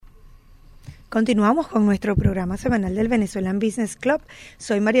Continuamos con nuestro programa semanal del Venezuelan Business Club.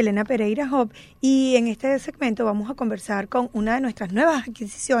 Soy María Elena Pereira Job y en este segmento vamos a conversar con una de nuestras nuevas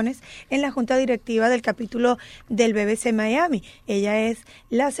adquisiciones en la junta directiva del capítulo del BBC Miami. Ella es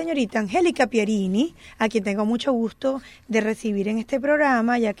la señorita Angélica Pierini, a quien tengo mucho gusto de recibir en este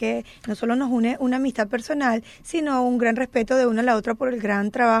programa, ya que no solo nos une una amistad personal, sino un gran respeto de una a la otra por el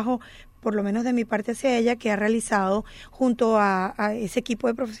gran trabajo, por lo menos de mi parte hacia ella, que ha realizado junto a ese equipo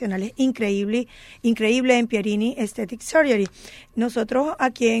de profesionales increíble en Pierini Aesthetic Surgery. Nosotros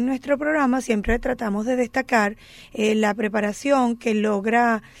aquí en nuestro programa siempre tratamos de destacar la preparación que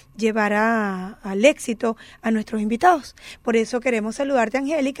logra llevar al éxito a nuestros invitados. Por eso queremos saludarte,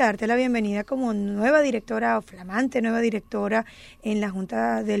 Angélica, darte la bienvenida como nueva directora o flamante nueva directora en la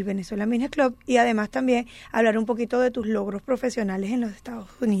Junta del Venezuelan Business Club y además también hablar un poquito de tus logros profesionales en los Estados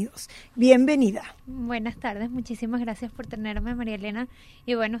Unidos. Bienvenida. Buenas tardes, muchísimas gracias por tenerme, María Elena.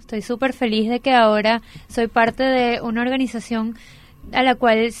 Y bueno, estoy súper feliz de que ahora soy parte de una organización a la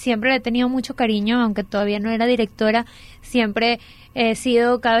cual siempre le he tenido mucho cariño, aunque todavía no era directora. Siempre he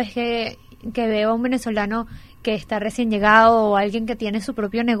sido, cada vez que veo a un venezolano que está recién llegado o alguien que tiene su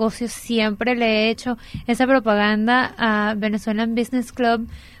propio negocio, siempre le he hecho esa propaganda a Venezuelan Business Club,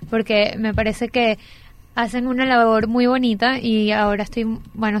 porque me parece que hacen una labor muy bonita y ahora estoy,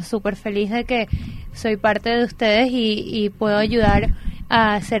 bueno, súper feliz de que soy parte de ustedes y puedo ayudar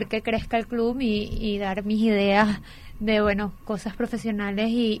a hacer que crezca el club y dar mis ideas de, bueno, cosas profesionales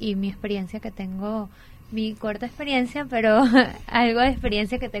y mi experiencia que tengo, mi corta experiencia, pero algo de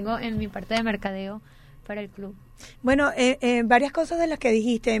experiencia que tengo en mi parte de mercadeo para el club. Bueno, varias cosas de las que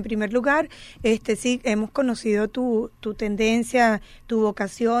dijiste. En primer lugar, sí, hemos conocido tu tendencia, tu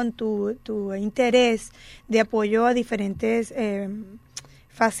vocación, tu interés de apoyo a diferentes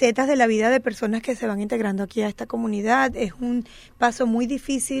facetas de la vida de personas que se van integrando aquí a esta comunidad. Es un paso muy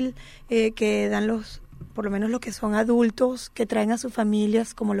difícil que dan por lo menos los que son adultos, que traen a sus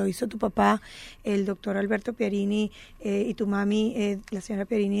familias, como lo hizo tu papá, el doctor Alberto Pierini, y tu mami, la señora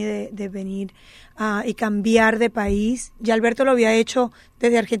Pierini, de venir y cambiar de país. Ya Alberto lo había hecho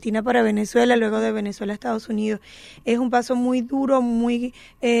desde Argentina para Venezuela, luego de Venezuela a Estados Unidos. Es un paso muy duro, muy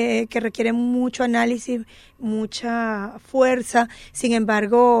que requiere mucho análisis, mucha fuerza. Sin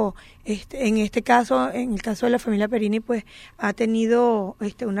embargo, en este caso, en el caso de la familia Pierini, pues ha tenido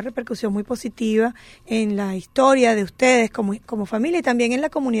una repercusión muy positiva en la historia de ustedes como familia y también en la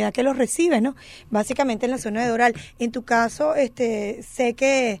comunidad que los recibe, ¿no? Básicamente en la zona de Doral. En tu caso, sé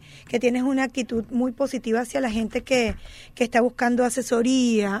que tienes una actitud muy positiva hacia la gente que está buscando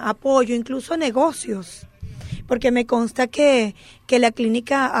asesoría, apoyo, incluso negocios, porque me consta que la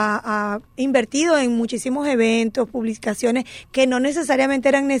clínica ha invertido en muchísimos eventos, publicaciones que no necesariamente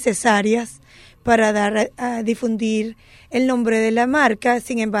eran necesarias para dar a difundir el nombre de la marca.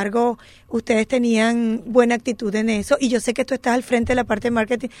 Sin embargo, ustedes tenían buena actitud en eso y yo sé que tú estás al frente de la parte de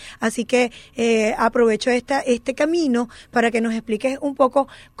marketing, así que aprovecho este camino para que nos expliques un poco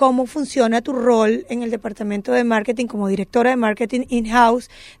cómo funciona tu rol en el departamento de marketing como directora de marketing in-house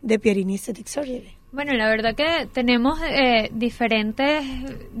de Pierini Aesthetic Surgery. Bueno, la verdad que tenemos diferentes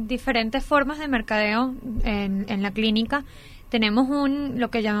formas de mercadeo en la clínica. Tenemos lo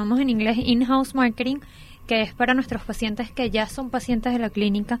que llamamos en inglés in-house marketing, que es para nuestros pacientes que ya son pacientes de la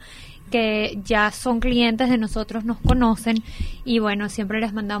clínica, que ya son clientes de nosotros, nos conocen y bueno, siempre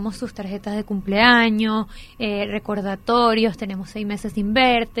les mandamos sus tarjetas de cumpleaños, recordatorios. Tenemos 6 meses sin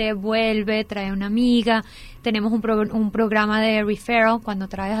verte, vuelve, trae una amiga. Tenemos un programa de referral cuando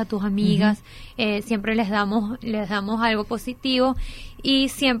traes a tus amigas. Siempre les damos algo positivo y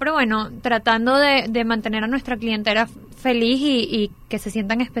siempre, bueno, tratando de mantener a nuestra clientela feliz y que se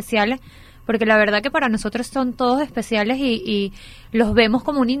sientan especiales, porque la verdad que para nosotros son todos especiales y los vemos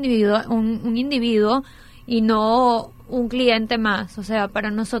como un individuo y no un cliente más. O sea, para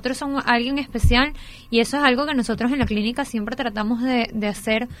nosotros son alguien especial y eso es algo que nosotros en la clínica siempre tratamos de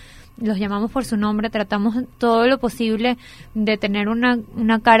hacer. Los llamamos por su nombre, tratamos todo lo posible de tener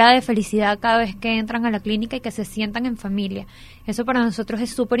una cara de felicidad cada vez que entran a la clínica y que se sientan en familia. Eso para nosotros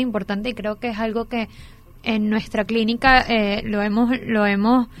es súper importante y creo que es algo que en nuestra clínica lo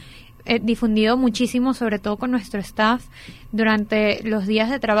hemos difundido muchísimo, sobre todo con nuestro staff. Durante los días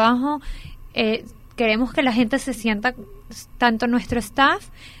de trabajo queremos que la gente se sienta, tanto nuestro staff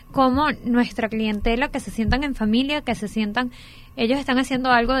como nuestra clientela, que se sientan en familia, que se sientan, ellos están haciendo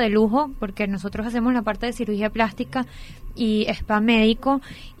algo de lujo, porque nosotros hacemos la parte de cirugía plástica y spa médico,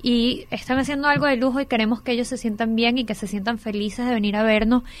 y están haciendo algo de lujo y queremos que ellos se sientan bien y que se sientan felices de venir a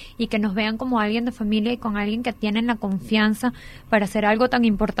vernos y que nos vean como alguien de familia y con alguien que tienen la confianza para hacer algo tan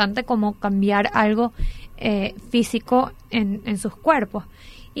importante como cambiar algo físico en sus cuerpos.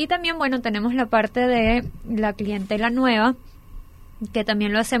 Y también, bueno, tenemos la parte de la clientela nueva, que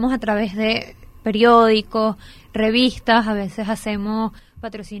también lo hacemos a través de periódicos, revistas, a veces hacemos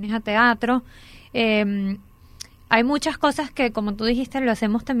patrocinios a teatro. Hay muchas cosas que, como tú dijiste, lo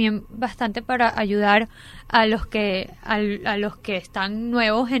hacemos también bastante para ayudar a los que están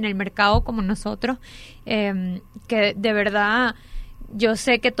nuevos en el mercado como nosotros, que de verdad yo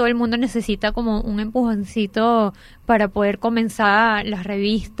sé que todo el mundo necesita como un empujoncito para poder comenzar las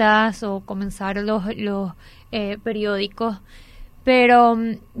revistas o comenzar los periódicos, pero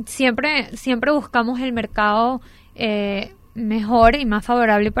siempre buscamos el mercado mejor y más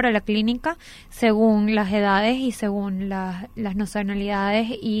favorable para la clínica según las edades y según las nacionalidades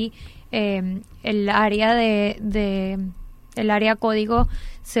y el área el área código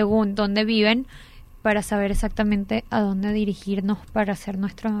según dónde viven, para saber exactamente a dónde dirigirnos para hacer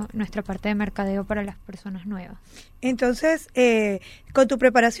nuestra parte de mercadeo para las personas nuevas. Entonces, con tu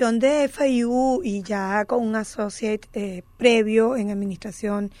preparación de FIU y ya con un associate previo en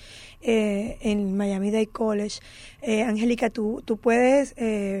administración en Miami-Dade College, Angélica, tú puedes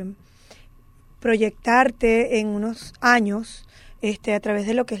proyectarte en unos años a través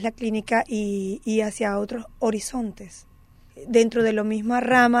de lo que es la clínica y hacia otros horizontes dentro de la misma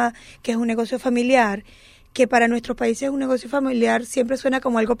rama que es un negocio familiar, que para nuestros países un negocio familiar siempre suena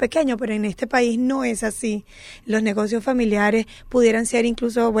como algo pequeño, pero en este país no es así. Los negocios familiares pudieran ser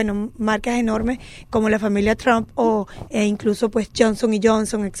incluso, bueno, marcas enormes como la familia Trump e incluso pues Johnson &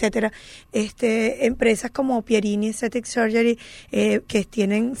 Johnson, etcétera. Empresas como Pierini Aesthetic Surgery que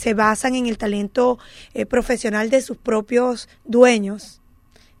se basan en el talento profesional de sus propios dueños.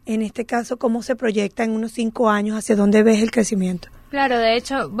 En este caso, ¿cómo se proyecta en unos 5 años? ¿Hacia dónde ves el crecimiento? Claro, de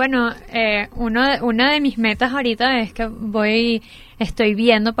hecho, bueno, una de mis metas ahorita es que estoy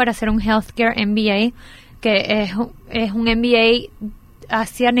viendo para hacer un Healthcare MBA, que es un MBA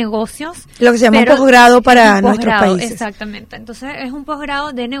hacia negocios. Lo que se llama un posgrado para nuestros países. Exactamente. Entonces, es un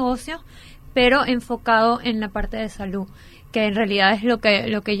posgrado de negocios, pero enfocado en la parte de salud, que en realidad es lo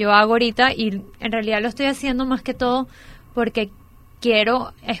que yo hago ahorita, y en realidad lo estoy haciendo más que todo porque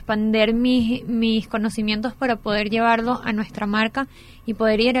quiero expandir mis conocimientos para poder llevarlo a nuestra marca y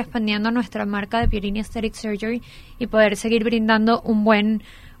poder ir expandiendo nuestra marca de Pierini Aesthetic Surgery y poder seguir brindando un buen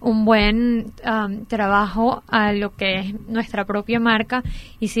trabajo a lo que es nuestra propia marca,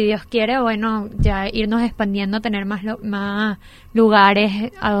 y si Dios quiere, bueno, ya irnos expandiendo, tener más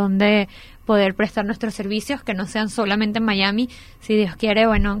lugares a donde poder prestar nuestros servicios, que no sean solamente en Miami. Si Dios quiere,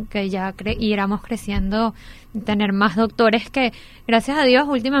 bueno, que ya iramos creciendo, tener más doctores, que gracias a Dios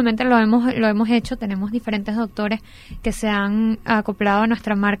últimamente lo hemos hecho. Tenemos diferentes doctores que se han acoplado a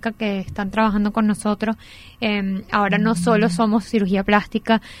nuestra marca, que están trabajando con nosotros. Ahora no solo somos cirugía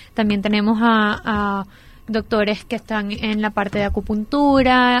plástica, también tenemos a doctores que están en la parte de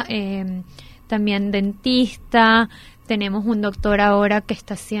acupuntura, también dentista. Tenemos un doctor ahora que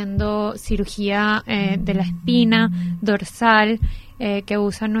está haciendo cirugía de la espina dorsal, que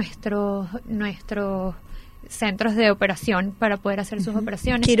usa nuestros centros de operación para poder hacer sus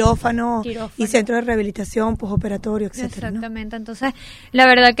operaciones. Quirófano y centros de rehabilitación, postoperatorio, etcétera. Exactamente. ¿No? Entonces, la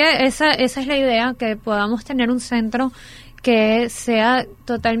verdad que esa es la idea, que podamos tener un centro que sea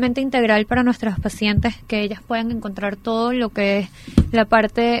totalmente integral para nuestras pacientes, que ellas puedan encontrar todo lo que es la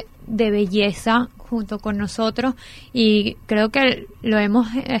parte de belleza junto con nosotros, y creo que lo hemos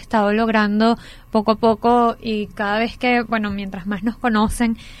estado logrando poco a poco, y cada vez que, bueno, mientras más nos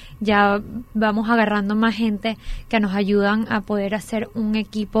conocen, ya vamos agarrando más gente que nos ayudan a poder hacer un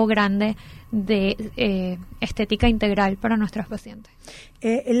equipo grande de estética integral para nuestros pacientes.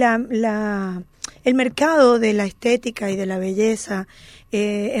 El mercado de la estética y de la belleza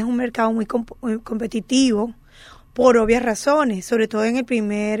es un mercado muy competitivo por obvias razones, sobre todo en el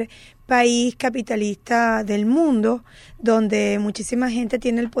primer país capitalista del mundo, donde muchísima gente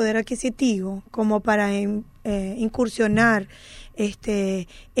tiene el poder adquisitivo como para incursionar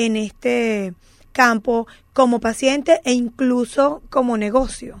en este campo como paciente e incluso como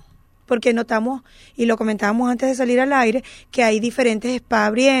negocio. Porque notamos, y lo comentábamos antes de salir al aire, que hay diferentes spa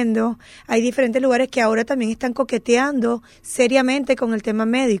abriendo, hay diferentes lugares que ahora también están coqueteando seriamente con el tema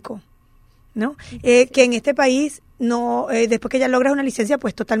médico, ¿no? Que en este país, no, después que ya logras una licencia,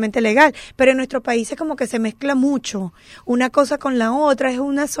 pues totalmente legal, pero en nuestro país es como que se mezcla mucho una cosa con la otra, es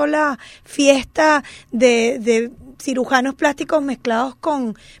una sola fiesta de cirujanos plásticos mezclados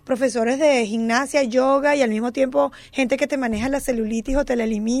con profesores de gimnasia, yoga y al mismo tiempo gente que te maneja la celulitis o te la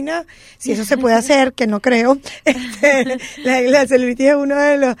elimina, si eso se puede hacer, que no creo. La celulitis es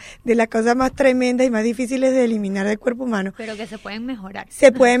una de las cosas más tremendas y más difíciles de eliminar del cuerpo humano. Pero que se pueden mejorar.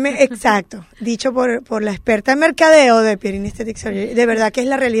 Exacto, dicho por la experta en mercadeo de Pierini Aesthetic Surgery. De verdad que es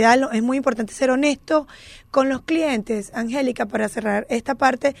la realidad, es muy importante ser honesto con los clientes. Angélica, para cerrar esta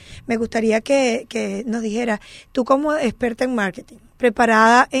parte, me gustaría que nos dijera, tú como experta en marketing,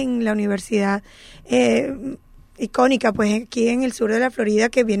 preparada en la universidad icónica, pues aquí en el sur de la Florida,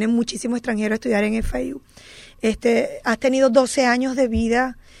 que vienen muchísimos extranjeros a estudiar en FIU, has tenido 12 años de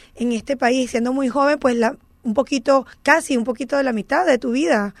vida en este país, siendo muy joven, pues casi un poquito de la mitad de tu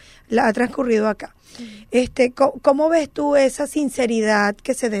vida la ha transcurrido acá. ¿Cómo ves tú esa sinceridad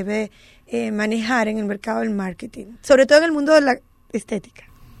que se debe manejar en el mercado del marketing, sobre todo en el mundo de la estética?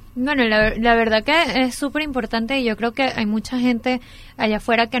 Bueno, la verdad que es súper importante y yo creo que hay mucha gente allá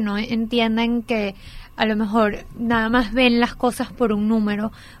afuera que no entienden que a lo mejor nada más ven las cosas por un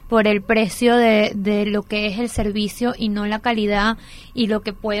número, por el precio de lo que es el servicio y no la calidad y lo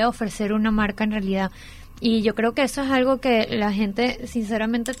que puede ofrecer una marca en realidad. Y yo creo que eso es algo que la gente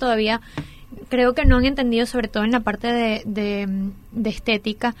sinceramente todavía creo que no han entendido, sobre todo en la parte de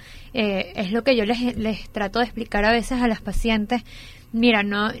estética. Es lo que yo les trato de explicar a veces a las pacientes. Mira,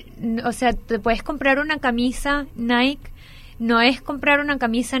 o sea, te puedes comprar una camisa Nike, no es comprar una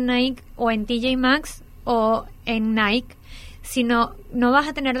camisa Nike o en TJ Maxx o en Nike, sino no vas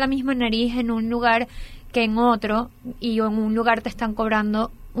a tener la misma nariz en un lugar que en otro, y en un lugar te están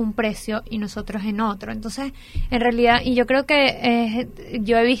cobrando un precio y nosotros en otro. Entonces, en realidad, y yo creo que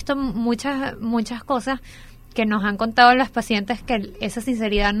yo he visto muchas cosas que nos han contado las pacientes que esa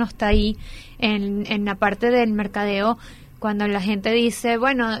sinceridad no está ahí en la parte del mercadeo. Cuando la gente dice,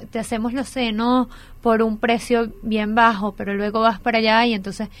 bueno, te hacemos los senos por un precio bien bajo, pero luego vas para allá y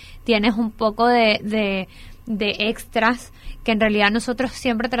entonces tienes un poco de extras, que en realidad nosotros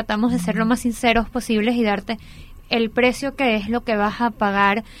siempre tratamos de ser lo más sinceros posibles y darte el precio que es lo que vas a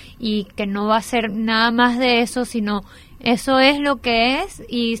pagar y que no va a ser nada más de eso, sino eso es lo que es,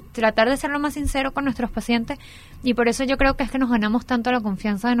 y tratar de ser lo más sincero con nuestros pacientes. Y por eso yo creo que es que nos ganamos tanto la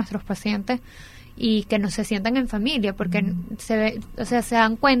confianza de nuestros pacientes y que nos se sientan en familia, porque se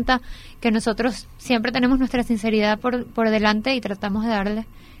dan cuenta que nosotros siempre tenemos nuestra sinceridad por delante y tratamos de darle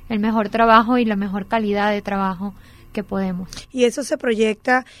el mejor trabajo y la mejor calidad de trabajo que podemos. Y eso se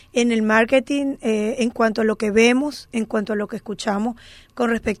proyecta en el marketing en cuanto a lo que vemos, en cuanto a lo que escuchamos, con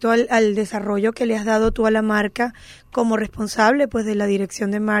respecto al desarrollo que le has dado tú a la marca como responsable, pues, de la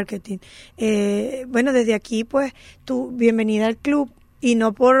dirección de marketing. Bueno, desde aquí, pues, tú, bienvenida al club. Y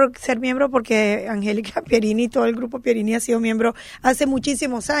no por ser miembro, porque Angélica Pierini y todo el grupo Pierini ha sido miembro hace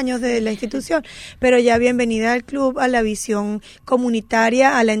muchísimos años de la institución, pero ya bienvenida al club, a la visión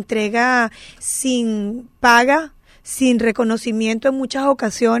comunitaria, a la entrega sin paga, sin reconocimiento en muchas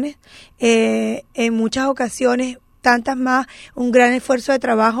ocasiones, tantas más, un gran esfuerzo de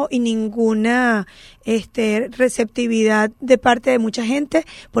trabajo y ninguna receptividad de parte de mucha gente,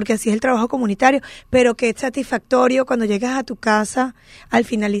 porque así es el trabajo comunitario, pero que es satisfactorio cuando llegas a tu casa al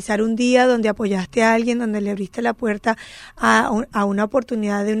finalizar un día donde apoyaste a alguien, donde le abriste la puerta a una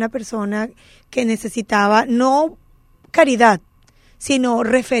oportunidad de una persona que necesitaba no caridad, sino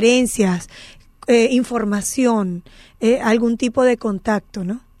referencias, información, algún tipo de contacto,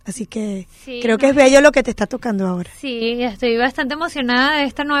 ¿no? Así que sí, creo que es bello lo que te está tocando ahora. Sí, estoy bastante emocionada de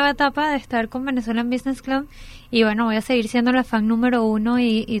esta nueva etapa de estar con Venezuelan Business Club y bueno, voy a seguir siendo la fan número 1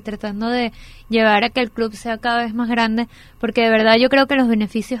 y tratando de llevar a que el club sea cada vez más grande, porque de verdad yo creo que los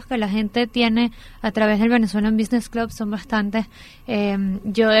beneficios que la gente tiene a través del Venezuelan Business Club son bastantes.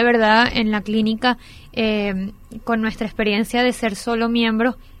 Yo de verdad en la clínica, con nuestra experiencia de ser solo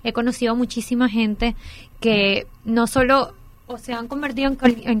miembros, he conocido a muchísima gente que no solo o se han convertido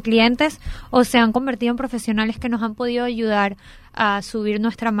en clientes o se han convertido en profesionales que nos han podido ayudar a subir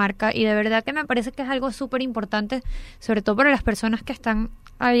nuestra marca, y de verdad que me parece que es algo súper importante, sobre todo para las personas que están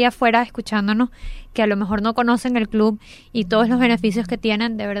ahí afuera escuchándonos, que a lo mejor no conocen el club y todos los beneficios que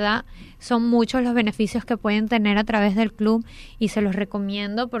tienen. De verdad son muchos los beneficios que pueden tener a través del club y se los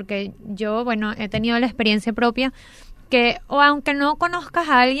recomiendo, porque yo, bueno, he tenido la experiencia propia que, o aunque no conozcas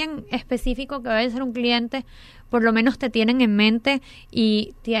a alguien específico que vaya a ser un cliente, por lo menos te tienen en mente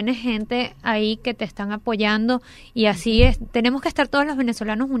y tienes gente ahí que te están apoyando, y así es. Tenemos que estar todos los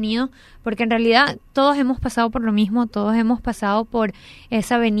venezolanos unidos, porque en realidad todos hemos pasado por lo mismo, todos hemos pasado por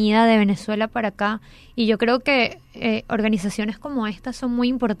esa venida de Venezuela para acá, y yo creo que organizaciones como esta son muy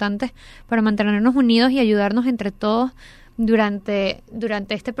importantes para mantenernos unidos y ayudarnos entre todos, durante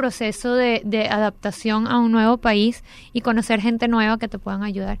este proceso de adaptación a un nuevo país y conocer gente nueva que te puedan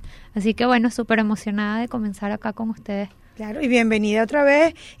ayudar. Así que bueno, súper emocionada de comenzar acá con ustedes. Claro, y bienvenida otra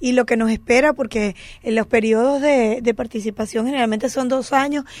vez, y lo que nos espera, porque en los periodos de participación generalmente son 2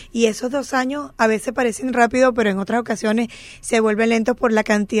 años, y esos 2 años a veces parecen rápido, pero en otras ocasiones se vuelven lentos por la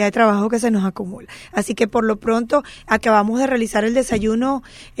cantidad de trabajo que se nos acumula. Así que por lo pronto acabamos de realizar el desayuno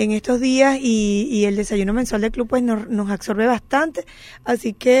en estos días, y el desayuno mensual del club pues nos absorbe bastante,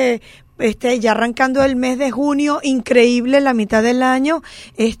 así que ya arrancando el mes de junio, increíble, la mitad del año,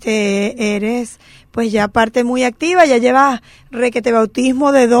 eres pues ya parte muy activa, ya llevas requete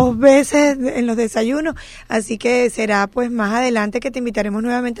bautismo de 2 veces en los desayunos, así que será pues más adelante que te invitaremos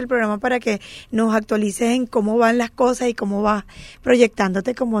nuevamente al programa para que nos actualices en cómo van las cosas y cómo vas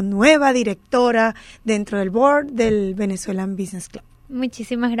proyectándote como nueva directora dentro del board del Venezuelan Business Club.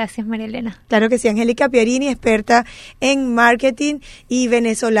 Muchísimas gracias, María Elena. Claro que sí, Angélica Pierini, experta en marketing y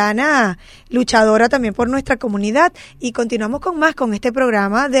venezolana, luchadora también por nuestra comunidad. Y continuamos con este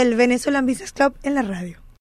programa del Venezuelan Business Club en la radio.